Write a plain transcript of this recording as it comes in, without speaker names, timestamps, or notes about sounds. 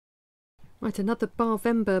Right, another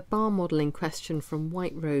Barvember bar modelling question from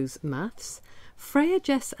White Rose Maths. Freya,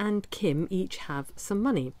 Jess and Kim each have some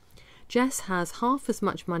money. Jess has half as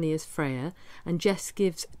much money as Freya, and Jess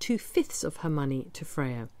gives 2/5 of her money to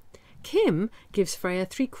Freya. Kim gives Freya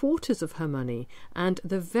 3/4 of her money, and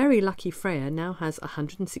the very lucky Freya now has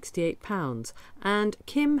 £168, and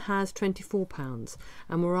Kim has £24.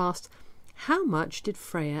 And we're asked, how much did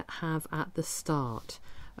Freya have at the start?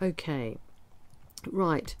 Okay,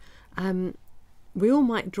 right. We all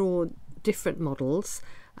might draw different models.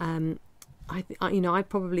 I'd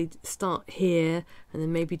probably start here and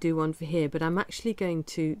then maybe do one for here, but I'm actually going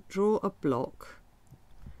to draw a block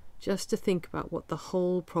just to think about what the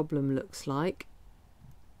whole problem looks like.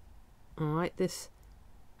 All right, this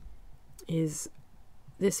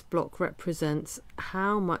block represents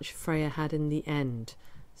how much Freya had in the end.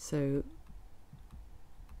 So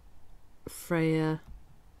Freya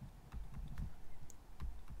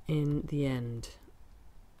in the end.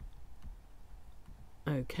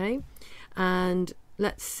 Okay, and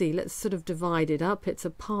let's sort of divide it up. It's a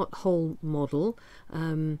part-whole model.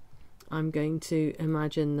 I'm going to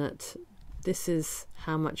imagine that this is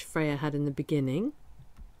how much Freya had in the beginning.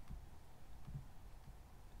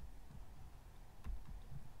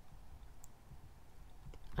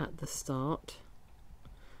 At the start.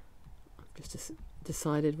 I've just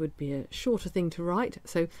decided would be a shorter thing to write.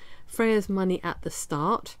 So Freya's money at the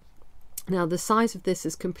start. Now the size of this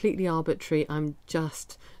is completely arbitrary. I'm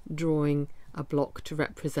just drawing a block to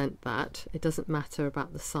represent that. It doesn't matter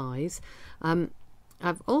about the size.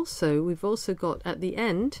 We've also got at the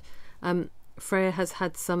end, Freya has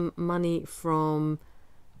had some money from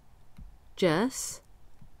Jess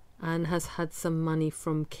and has had some money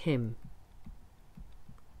from Kim.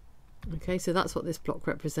 Okay, so that's what this block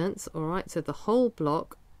represents. All right, so the whole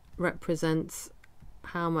block represents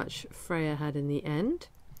how much Freya had in the end.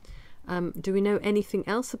 Do we know anything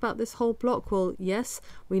else about this whole block? Well, yes,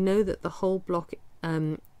 we know that the whole block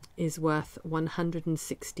is worth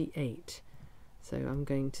 168. So I'm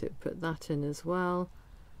going to put that in as well,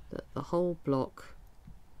 that the whole block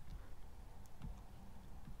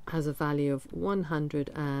has a value of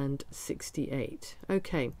 168.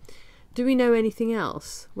 Okay, do we know anything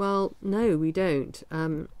else? Well, no, we don't.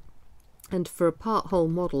 And for a part-whole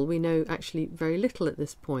model, we know actually very little at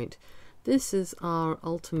this point. This is our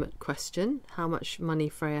ultimate question, how much money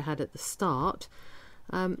Freya had at the start.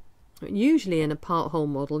 Usually in a part-whole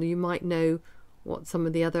model you might know what some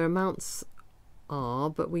of the other amounts are,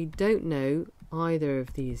 but we don't know either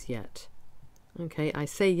of these yet. Okay, I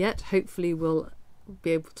say yet, hopefully we'll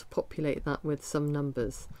be able to populate that with some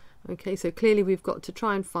numbers. Okay, so clearly we've got to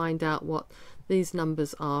try and find out what these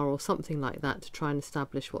numbers are or something like that to try and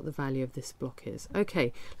establish what the value of this block is.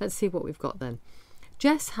 Okay, let's see what we've got then.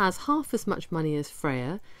 Jess has half as much money as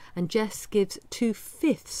Freya, and Jess gives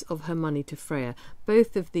 2/5 of her money to Freya.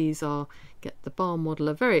 Both of these get the bar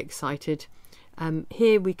modeler very excited.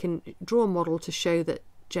 Here we can draw a model to show that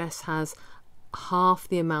Jess has half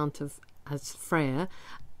the amount as Freya,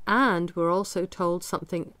 and we're also told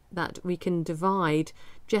something that we can divide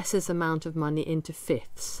Jess's amount of money into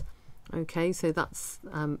fifths. Okay, so that's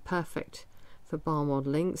perfect for bar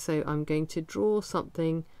modeling. So I'm going to draw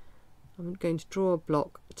something. I'm going to draw a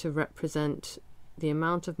block to represent the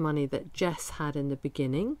amount of money that Jess had in the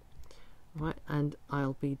beginning, right? And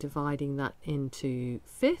I'll be dividing that into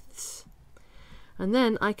fifths. And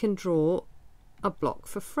then I can draw a block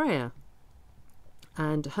for Freya.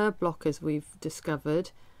 And her block, as we've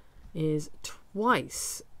discovered, is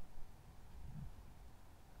twice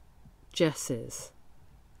Jess's.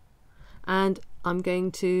 And I'm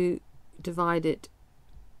going to divide it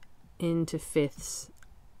into fifths,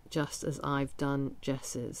 just as I've done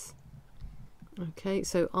Jess's. Okay,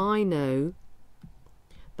 so I know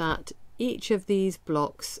that each of these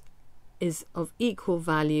blocks is of equal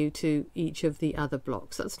value to each of the other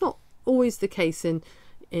blocks. That's not always the case in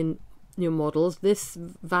your models. This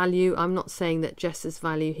value, I'm not saying that Jess's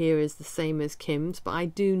value here is the same as Kim's, but I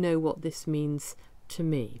do know what this means to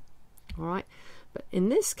me. All right, but in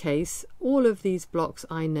this case, all of these blocks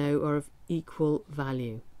I know are of equal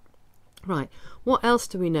value. Right, what else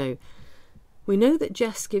do we know? We know that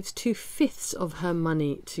Jess gives 2/5 of her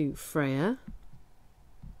money to Freya.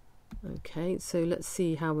 Okay, so let's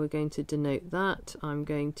see how we're going to denote that. I'm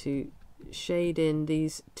going to shade in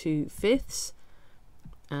these 2/5,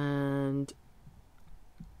 and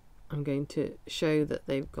I'm going to show that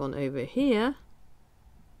they've gone over here,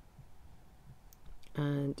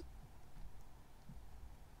 and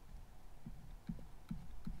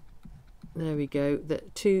there we go,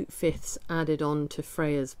 that 2/5 added on to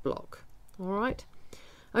Freya's block. All right,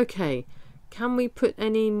 okay, Can we put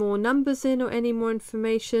any more numbers in or any more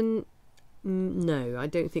information? No, I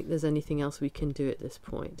don't think there's anything else we can do at this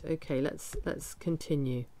point. Okay, let's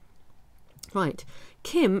continue. Right,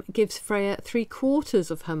 Kim gives Freya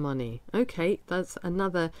 3/4 of her money. Okay, that's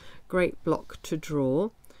another great block to draw.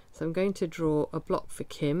 So I'm going to draw a block for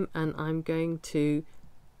Kim, and I'm going to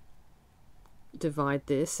divide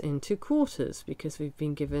this into quarters because we've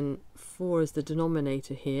been given 4 as the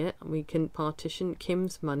denominator here, and we can partition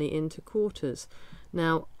Kim's money into quarters.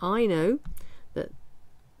 Now I know that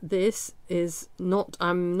this is not,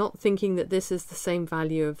 I'm not thinking that this is the same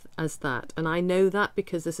value as that, and I know that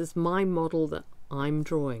because this is my model that I'm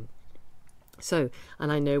drawing. So,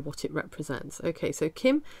 and I know what it represents. Okay, so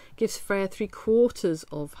Kim gives Freya 3/4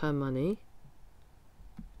 of her money.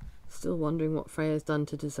 Still wondering what Freya's done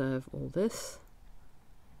to deserve all this.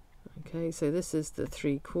 Okay, so this is the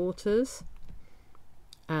 3/4,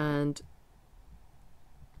 and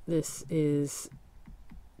this is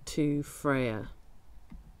to Freya.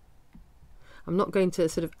 I'm not going to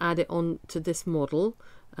sort of add it on to this model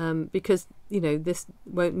because, you know, this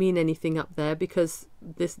won't mean anything up there because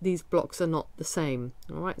these blocks are not the same.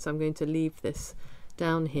 All right, so I'm going to leave this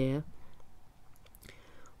down here.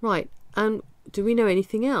 Right, and do we know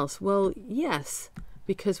anything else? Well, yes,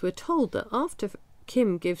 because we're told that after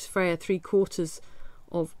Kim gives Freya 3/4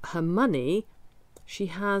 of her money, she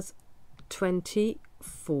has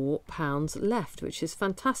 £24 left, which is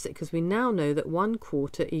fantastic because we now know that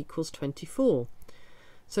 1/4 equals 24.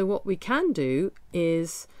 So what we can do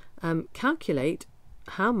is calculate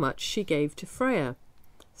how much she gave to Freya.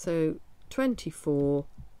 So 24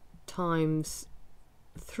 times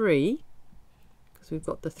 3, because we've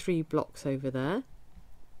got the 3 blocks over there,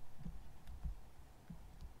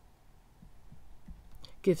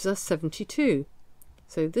 gives us 72.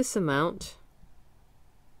 So this amount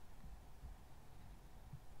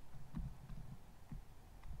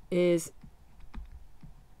is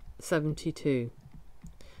 72.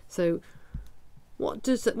 So what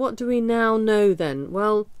do we now know then?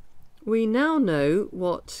 Well, we now know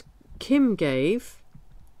what Kim gave.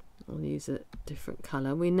 I'll use a different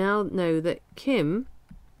colour. We now know that Kim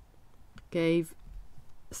gave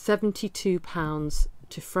 £72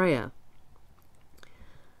 to Freya.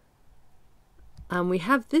 And we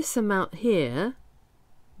have this amount here.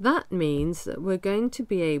 That means that we're going to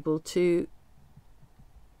be able to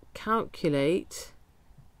calculate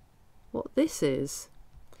what this is,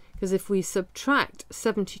 because if we subtract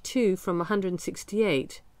 72 from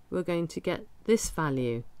 168, we're going to get this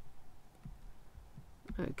value.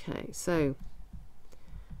 Okay, so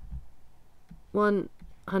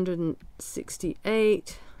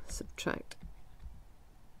 168 subtract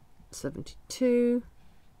 72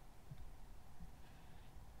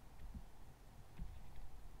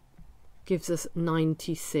 gives us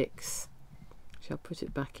 96. I'll put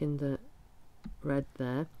it back in the red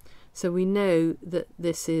there. So we know that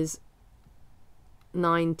this is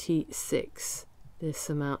 96, this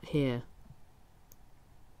amount here.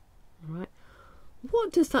 All right.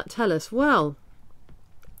 What does that tell us? Well,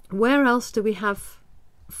 where else do we have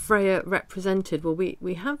Freya represented? Well,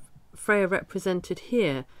 we have Freya represented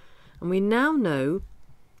here, and we now know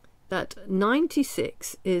that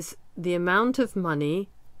 96 is the amount of money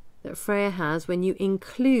that Freya has when you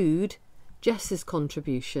include Jess's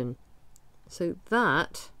contribution. So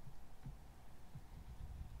that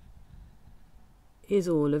is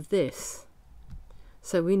all of this.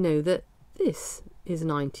 So we know that this is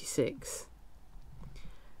 96.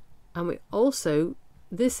 And we also,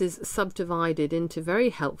 this is subdivided into very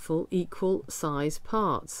helpful equal size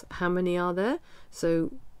parts. How many are there?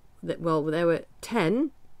 So, well, there were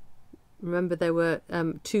 10. Remember, there were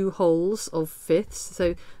 2 wholes of fifths.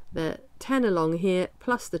 So there 10 along here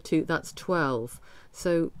plus the 2, that's 12.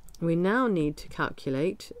 So we now need to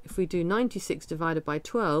calculate, if we do 96 divided by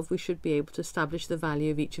 12, we should be able to establish the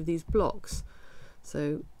value of each of these blocks.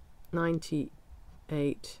 So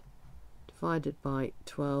 98 divided by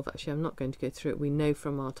 12, actually I'm not going to go through it, we know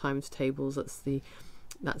from our times tables that's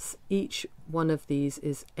each one of these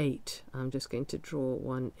is 8. I'm just going to draw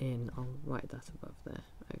one in, I'll write that above there.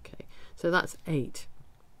 Okay, so that's 8.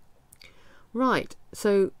 Right,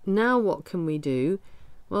 so now what can we do?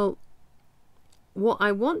 Well, what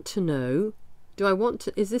I want to know,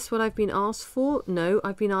 is this what I've been asked for? No,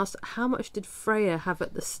 I've been asked how much did Freya have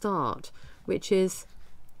at the start, which is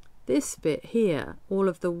this bit here, all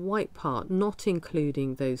of the white part, not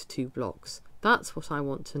including those 2 blocks. That's what I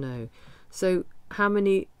want to know. So how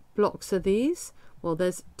many blocks are these? Well,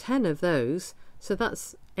 there's 10 of those, so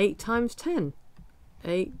that's 8 times 10.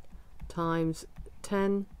 8 times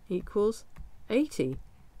 10 equals 80.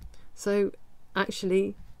 So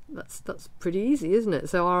actually That's pretty easy, isn't it?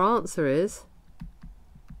 So our answer is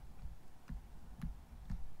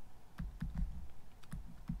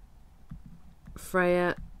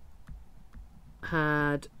Freya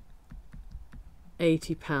had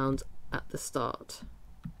 £80 at the start.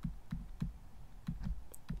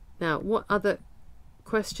 Now, what other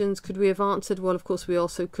questions could we have answered? Well, of course, we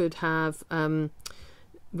also could have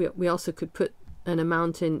we also could put an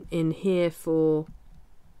amount in here for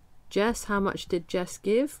Jess. How much did Jess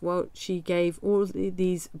give? Well, she gave all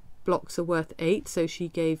these blocks are worth 8, so she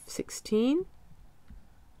gave 16.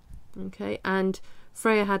 Okay, and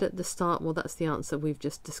Freya had at the start, well, that's the answer we've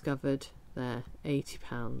just discovered there,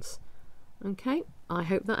 £80. Okay, I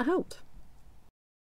hope that helped.